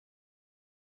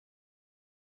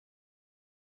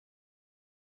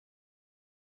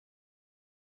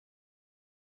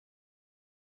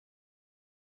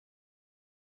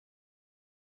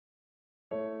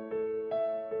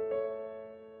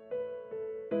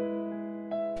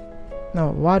Now,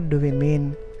 what do we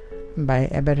mean by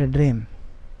a better dream?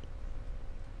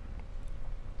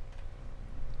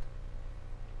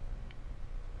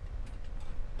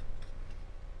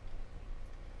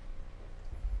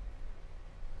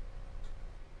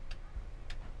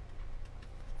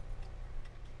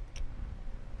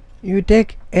 You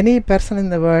take any person in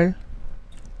the world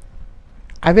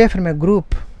away from a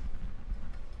group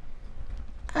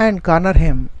and corner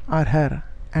him or her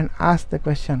and ask the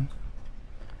question,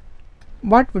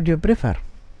 what would you prefer?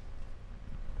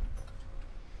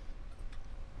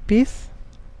 Peace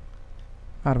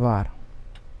or war?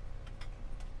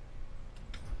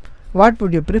 What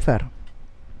would you prefer?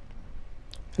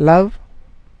 Love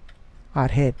or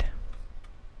hate?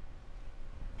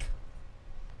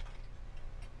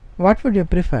 What would you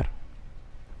prefer?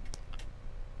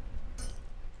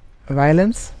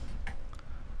 Violence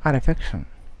or affection?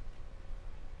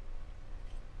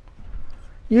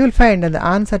 You will find that the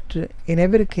answer in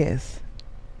every case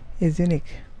is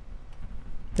unique.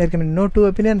 There can be no two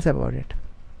opinions about it.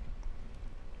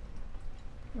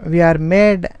 We are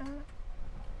made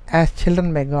as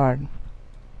children by God,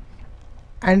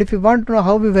 and if you want to know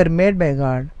how we were made by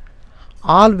God,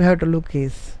 all we have to look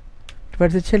is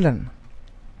towards the children.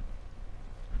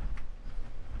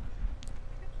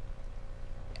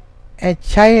 A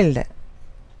child,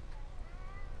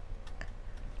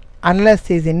 unless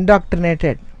he is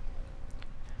indoctrinated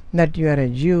that you are a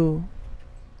Jew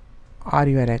or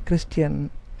you are a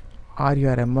Christian or you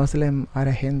are a Muslim or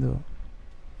a Hindu,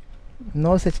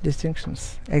 no such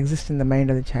distinctions exist in the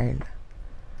mind of the child.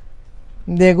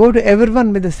 They go to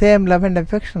everyone with the same love and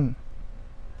affection.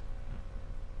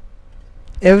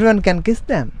 Everyone can kiss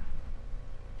them,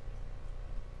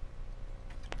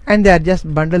 and they are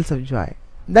just bundles of joy.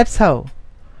 That's how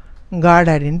God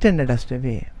had intended us to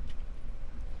be.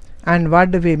 And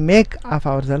what do we make of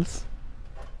ourselves?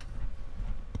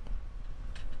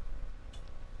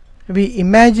 We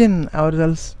imagine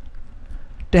ourselves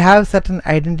to have certain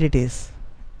identities,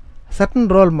 certain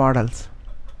role models.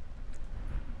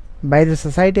 By the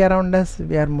society around us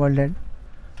we are molded,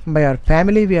 by our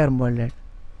family we are molded,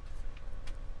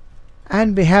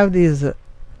 and we have these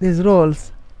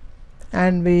roles,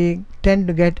 and we tend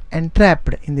to get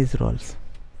entrapped in these roles.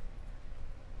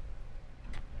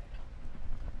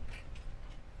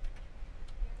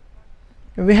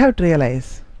 We have to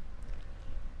realize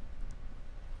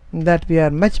that we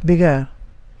are much bigger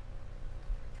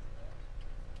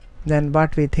than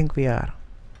what we think we are.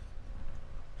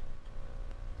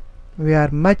 We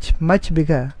are much, much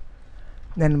bigger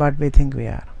than what we think we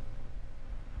are.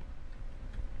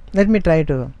 Let me try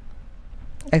to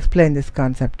explain this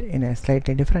concept in a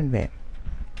slightly different way.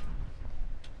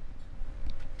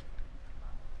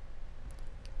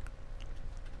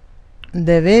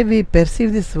 The way we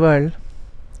perceive this world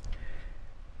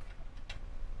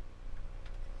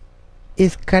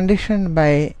is conditioned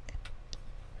by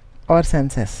our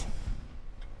senses.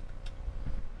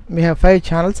 We have 5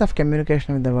 channels of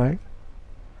communication with the world,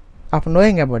 of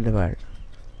knowing about the world.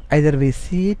 Either we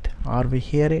see it, or we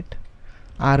hear it,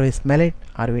 or we smell it,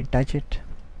 or we touch it.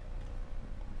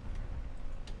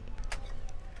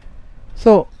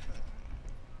 So,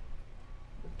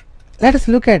 let us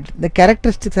look at the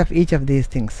characteristics of each of these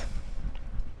things.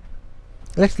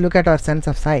 Let's look at our sense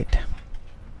of sight.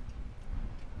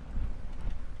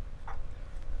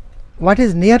 What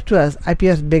is near to us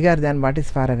appears bigger than what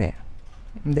is far away.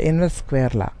 The inverse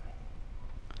square law.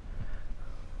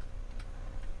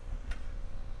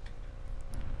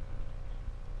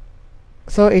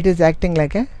 So it is acting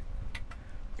like a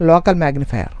local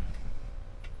magnifier.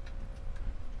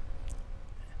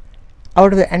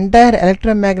 Out of the entire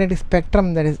electromagnetic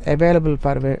spectrum that is available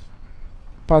for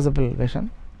possible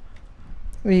vision,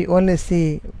 we only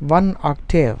see 1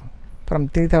 octave from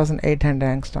 3800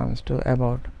 angstroms to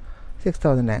about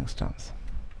 6000 angstroms.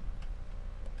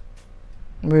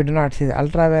 We do not see the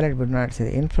ultraviolet, we do not see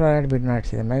the infrared, we do not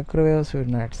see the microwaves, we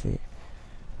do not see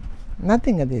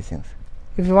nothing of these things.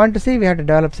 If we want to see, we have to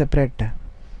develop separate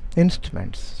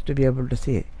instruments to be able to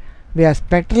see. We are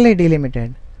spectrally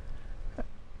delimited,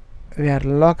 we are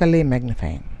locally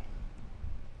magnifying.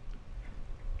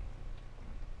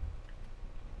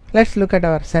 Let's look at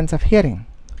our sense of hearing.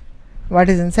 What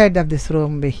is inside of this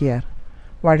room we hear,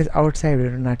 what is outside we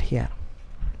do not hear.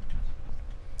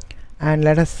 And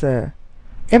let us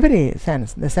every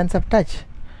sense, the sense of touch,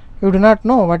 you do not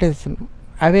know what is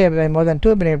away by more than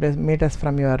 2 meters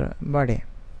from your body.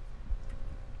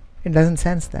 It doesn't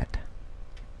sense that.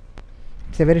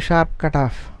 It's a very sharp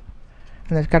cutoff,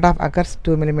 and that cutoff occurs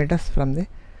 2 millimeters from the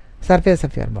surface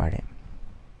of your body.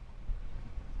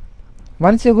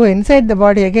 Once you go inside the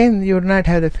body again, you do not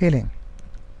have the feeling.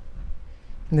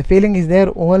 The feeling is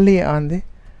there only on the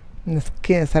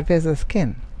skin, surface of the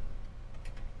skin.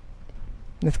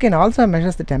 The skin also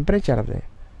measures the temperature of the,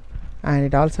 and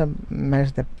it also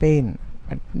measures the pain,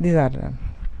 but these are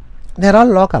they are all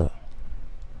local.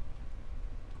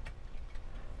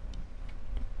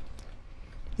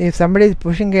 If somebody is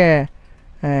pushing a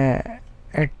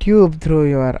tube through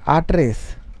your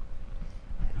arteries,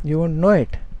 you won't know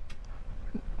it,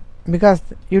 because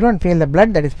you don't feel the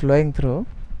blood that is flowing through,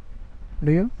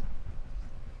 do you?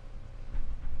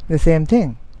 The same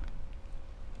thing,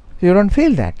 you don't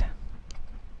feel that.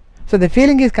 So the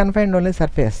feeling is confined only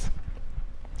surface.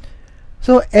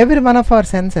 So every one of our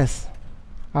senses,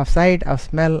 of sight, of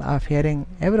smell, of hearing,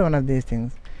 every one of these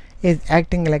things is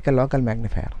acting like a local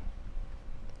magnifier.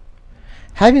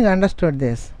 Having understood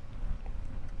this,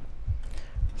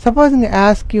 supposing I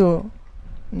ask you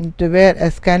to wear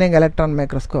a scanning electron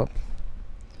microscope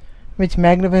which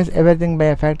magnifies everything by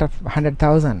a factor of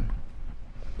 100,000,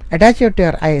 attach it to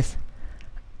your eyes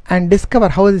and discover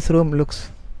how this room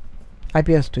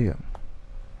appears to you.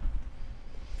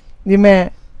 You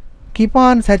may keep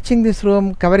on searching this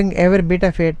room, covering every bit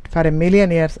of it for a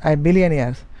million years, a billion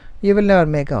years. You will never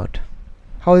make out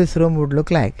how this room would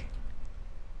look like.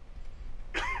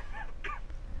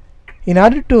 In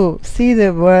order to see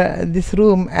this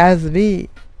room as we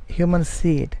humans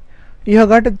see it, you have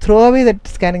got to throw away that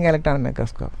scanning electron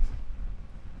microscope.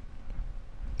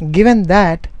 Given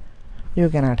that, you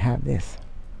cannot have this.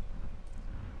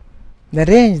 The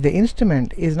range, the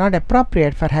instrument, is not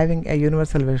appropriate for having a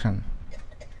universal vision.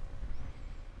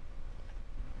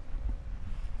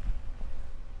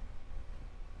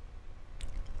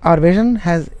 Our vision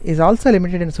is also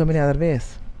limited in so many other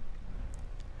ways.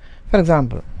 For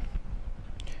example,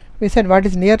 we said what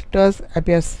is near to us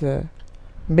appears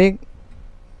big,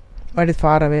 what is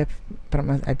far away from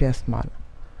us appears small.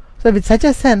 So with such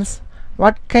a sense,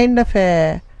 what kind of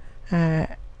an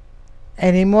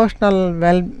emotional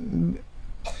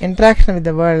interaction with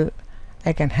the world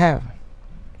I can have?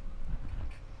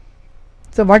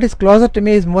 So what is closer to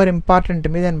me is more important to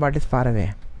me than what is far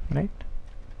away, right?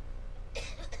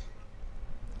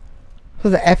 So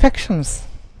the affections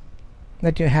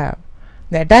that you have,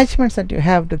 the attachments that you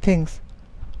have to things,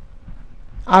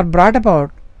 are brought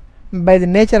about by the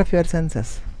nature of your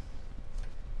senses.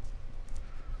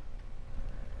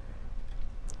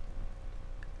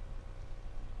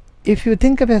 If you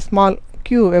think of a small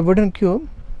cube, a wooden cube,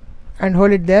 and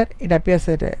hold it there, it appears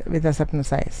with a certain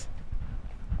size.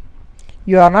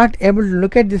 You are not able to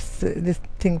look at this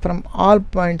thing from all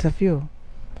points of view,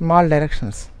 from all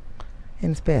directions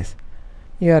in space.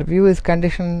 Your view is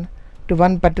conditioned to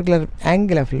one particular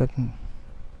angle of looking.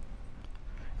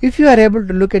 If you are able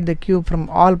to look at the cube from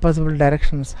all possible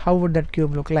directions, how would that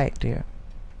cube look like to you?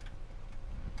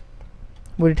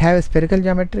 Would it have a spherical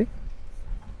geometry?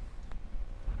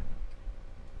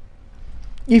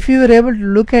 If you are able to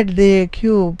look at the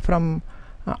cube from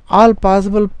all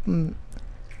possible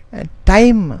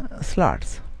time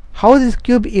slots, how this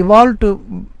cube evolved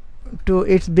to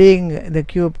its being the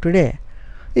cube today?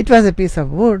 It was a piece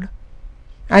of wood,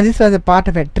 and this was a part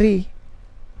of a tree.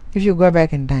 If you go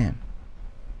back in time,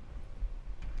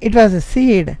 it was a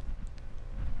seed,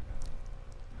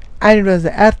 and it was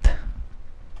the earth,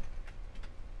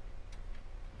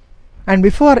 and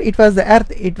before it was the earth,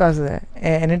 it was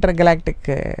an intergalactic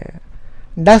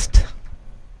dust,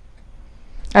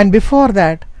 and before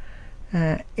that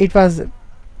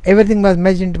everything was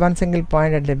merged into one single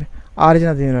point at the origin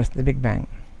of the universe, the Big Bang.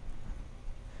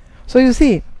 So you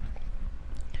see,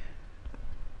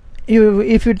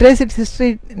 if you trace its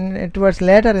history towards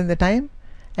later in the time,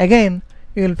 again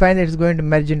you will find that it is going to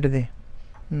merge into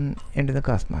the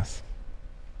cosmos.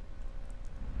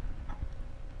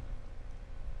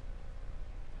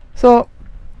 So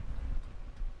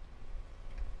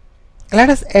let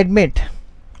us admit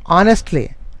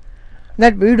honestly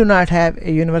that we do not have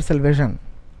a universal vision,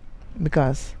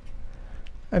 because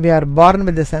we are born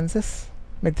with the senses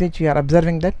with which we are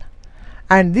observing that,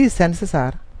 and these senses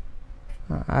are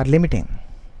limiting.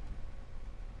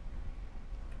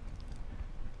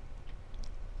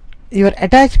 Your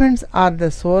attachments are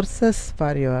the sources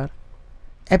for your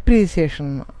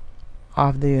appreciation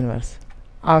of the universe,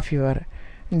 of your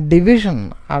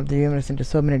division of the universe into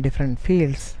so many different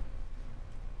fields,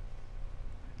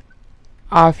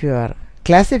 of your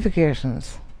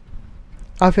classifications,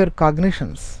 of your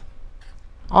cognitions.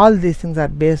 All these things are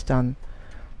based on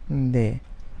the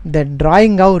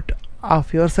drawing out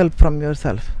of yourself from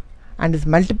yourself, and this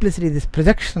multiplicity, this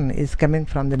projection, is coming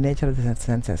from the nature of the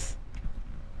senses.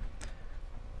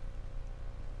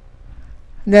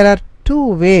 There are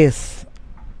two ways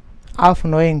of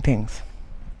knowing things.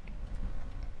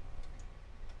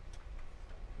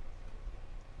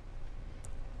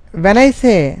 when I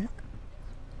say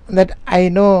that I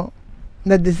know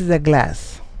that this is a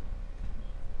glass,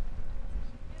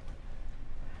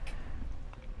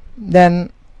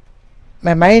 then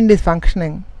my mind is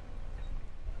functioning,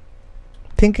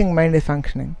 thinking mind is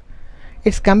functioning.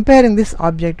 It's comparing this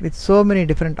object with so many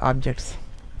different objects,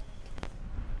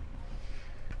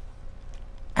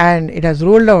 and it has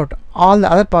ruled out all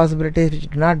the other possibilities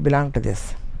which do not belong to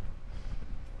this.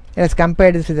 It has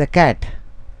compared this with a cat,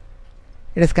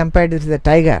 it has compared this with a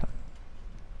tiger,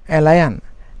 a lion,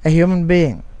 a human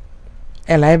being,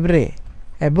 a library,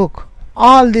 a book.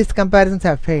 All these comparisons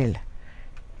have failed.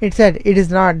 It said it is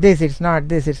not this, it's not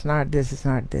this, it's not this, it's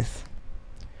not this.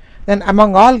 Then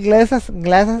among all glasses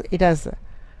it has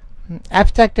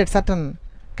abstracted certain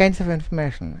kinds of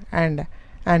information and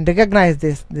recognized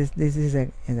this is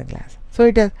a glass. So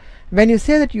it has, when you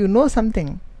say that you know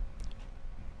something,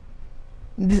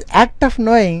 this act of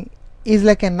knowing is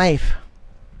like a knife.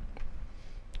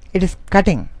 It is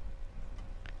cutting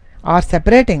or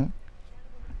separating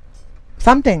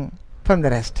something from the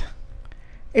rest.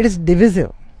 It is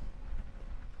divisive.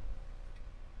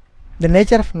 The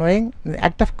nature of knowing, the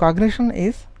act of cognition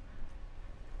is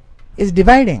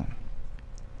dividing.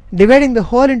 Dividing the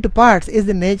whole into parts is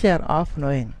the nature of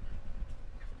knowing.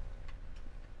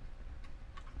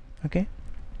 Okay?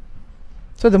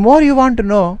 So the more you want to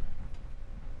know,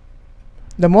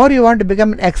 the more you want to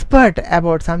become an expert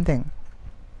about something,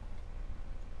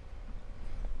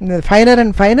 the finer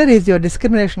and finer is your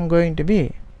discrimination going to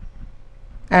be,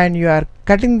 and you are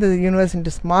cutting the universe into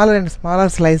smaller and smaller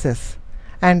slices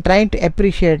and trying to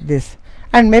appreciate this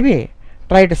and maybe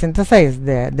try to synthesize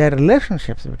their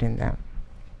relationships between them.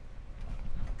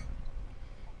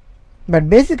 But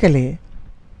basically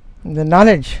the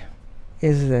knowledge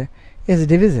is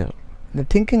divisive. The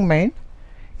thinking mind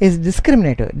is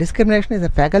discriminative. Discrimination is a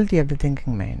faculty of the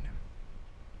thinking mind.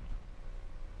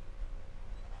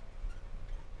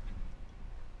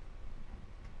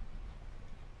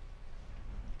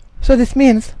 So this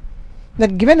means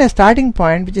that given a starting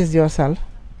point, which is yourself,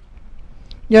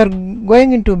 you are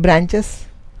going into branches,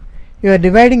 you are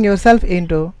dividing yourself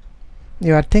into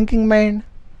your thinking mind,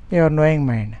 your knowing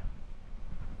mind,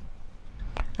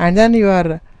 and then you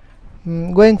are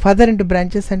going further into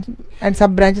branches and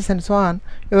sub branches and so on.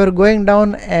 You are going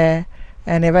down an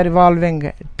ever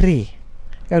evolving tree.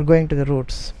 You are going to the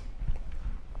roots.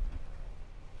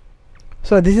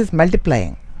 So this is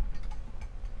multiplying.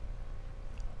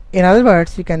 In other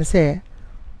words, you can say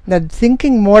that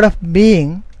thinking mode of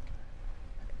being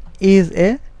is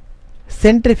a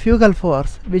centrifugal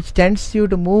force which tends you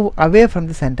to move away from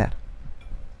the center.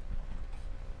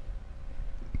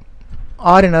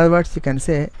 Or in other words, you can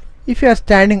say, if you are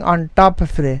standing on top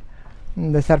of the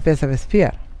surface of a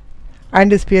sphere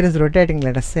and the sphere is rotating,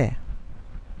 let us say,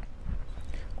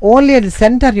 only at the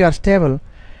center you are stable.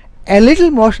 A little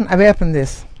motion away from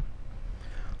this,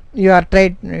 you are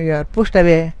pushed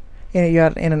away, you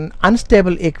are in an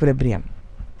unstable equilibrium.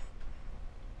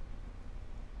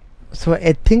 So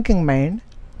a thinking mind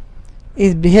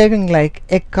is behaving like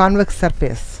a convex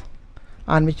surface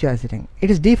on which you are sitting.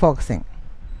 It is defocusing.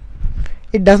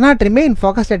 It does not remain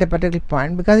focused at a particular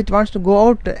point because it wants to go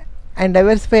out and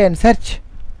diversify and search.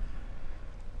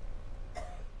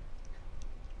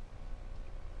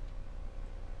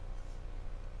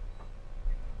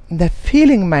 The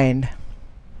feeling mind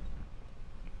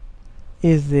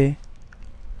is the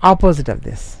opposite of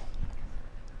this.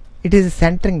 It is a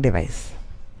centering device.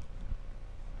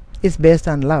 It's based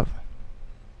on love.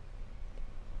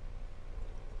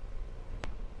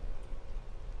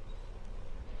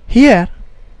 Here,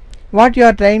 what you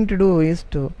are trying to do is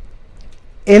to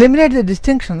eliminate the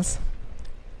distinctions.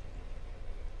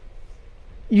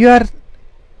 You are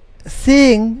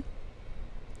seeing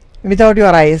without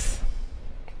your eyes.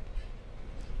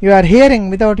 You are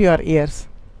hearing without your ears.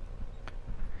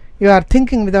 You are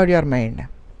thinking without your mind.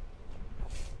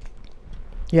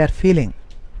 You are feeling.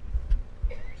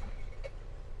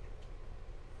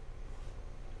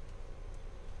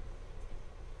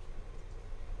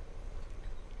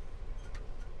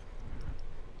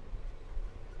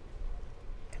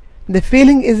 The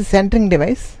feeling is a centering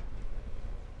device.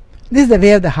 This is the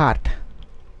way of the heart.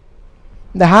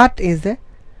 The heart is a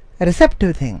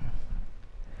receptive thing.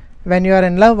 When you are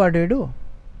in love, what do?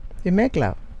 You make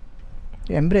love.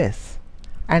 You embrace.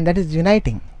 And that is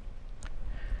uniting.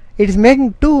 It is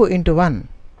making two into one.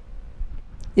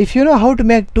 If you know how to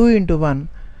make two into one,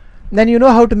 then you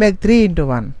know how to make three into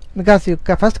one. Because you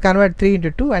first convert 3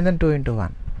 into 2 and then 2 into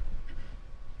 1.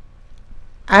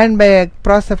 And by a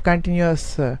process of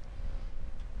continuous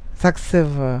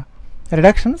successive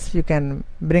reductions, you can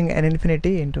bring an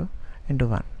infinity into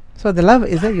 1. So the love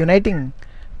is a uniting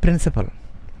principle.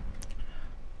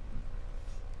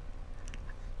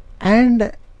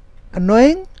 And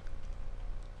knowing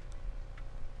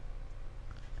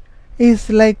is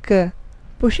like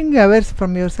pushing you away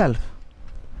from yourself.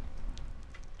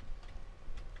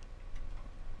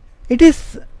 It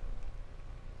is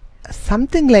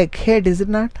something like hate, is it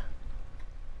not?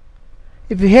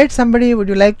 If you hate somebody, would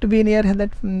you like to be near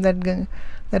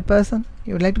that person?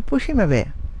 You would like to push him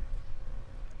away.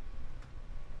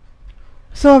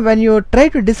 So when you try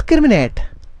to discriminate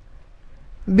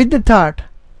with the thought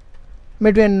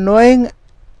between knowing,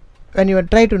 when you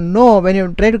try to know, when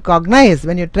you try to cognize,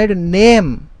 when you try to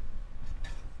name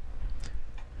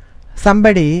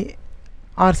somebody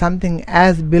or something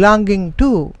as belonging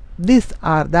to this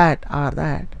or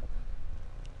that,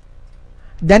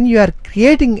 then you are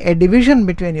creating a division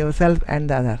between yourself and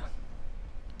the other.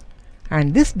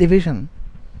 And this division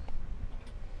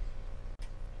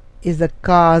is the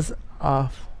cause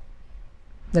of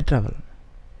the trouble.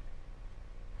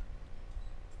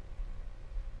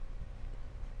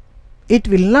 It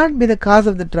will not be the cause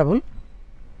of the trouble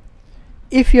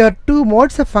if your two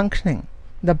modes of functioning,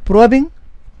 the probing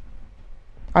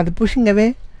or the pushing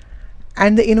away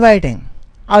and the inviting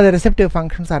or the receptive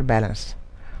functions, are balanced.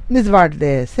 This is what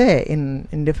they say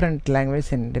in different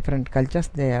languages, in different cultures.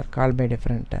 They are called by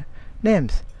different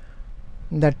names.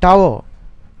 The Tao,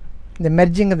 the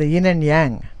merging of the yin and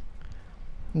yang,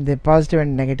 the positive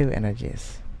and negative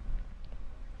energies.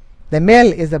 The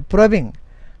male is the probing,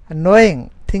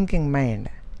 knowing, thinking mind,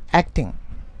 acting,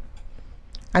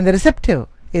 and the receptive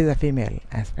is the female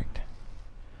aspect.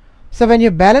 So when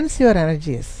you balance your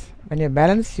energies, when you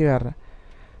balance your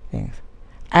things,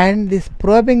 and this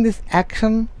probing, this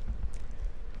action,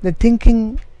 the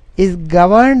thinking is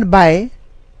governed by,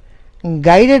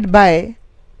 guided by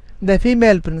the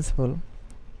female principle,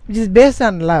 which is based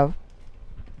on love,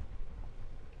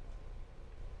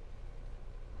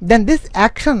 then this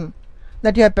action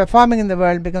that you are performing in the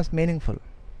world becomes meaningful.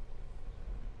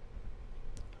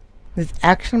 This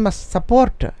action must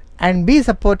support and be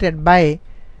supported by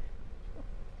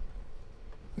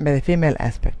the female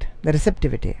aspect, the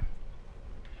receptivity.